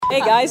Hey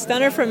guys,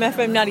 Thunder from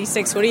FM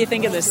 96. What do you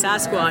think of the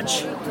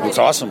Sasquatch? It's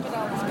awesome.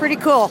 Pretty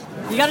cool.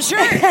 You got a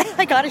shirt?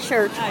 I got a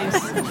shirt.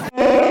 Nice.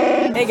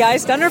 Hey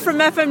guys, Thunder from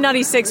FM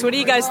 96. What do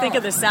you guys think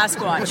of the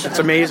Sasquatch? It's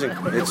amazing.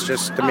 It's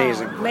just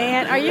amazing. Oh,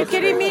 man, are you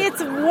kidding me?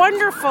 It's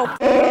wonderful.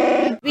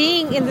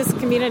 Being in this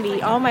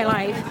community all my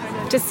life,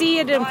 to see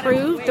it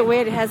improve the way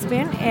it has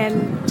been,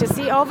 and to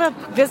see all the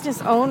business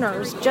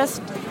owners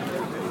just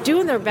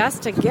doing their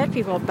best to get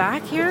people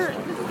back here,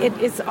 it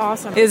is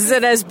awesome. Is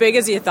it as big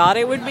as you thought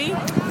it would be?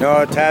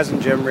 No, Taz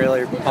and Jim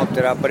really pumped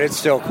it up, but it's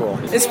still cool.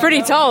 It's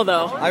pretty tall,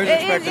 though. I was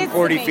expecting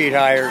 40 feet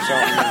high or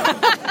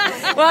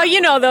something. Well,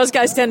 you know, those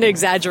guys tend to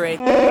exaggerate.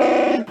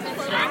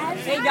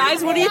 Hey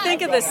guys, what do you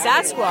think of the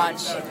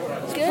Sasquatch?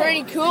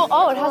 Pretty cool.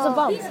 Oh, it has a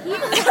bump.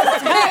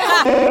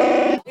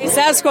 Hey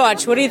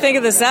Sasquatch, what do you think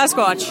of the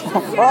Sasquatch?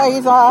 Oh,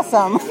 he's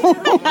awesome.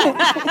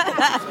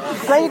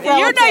 Great relative.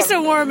 You're nice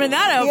and warm in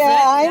that outfit.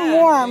 Yeah, I'm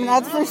warm,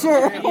 that's for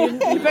sure.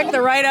 You picked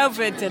the right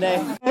outfit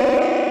today.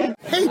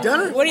 Hey,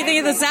 Dunner. What do you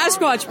think of the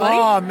Sasquatch, buddy?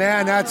 Oh,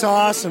 man, that's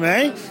awesome,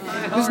 eh?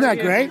 Isn't that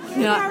great?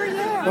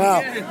 Yeah.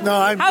 Well, no,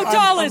 I'm... How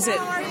tall is it?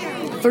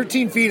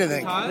 13 feet, I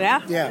think.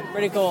 Yeah? Yeah.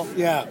 Pretty cool.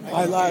 Yeah,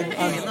 I'm loving it.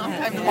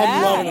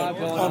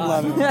 I'm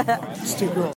loving it. It's too cool.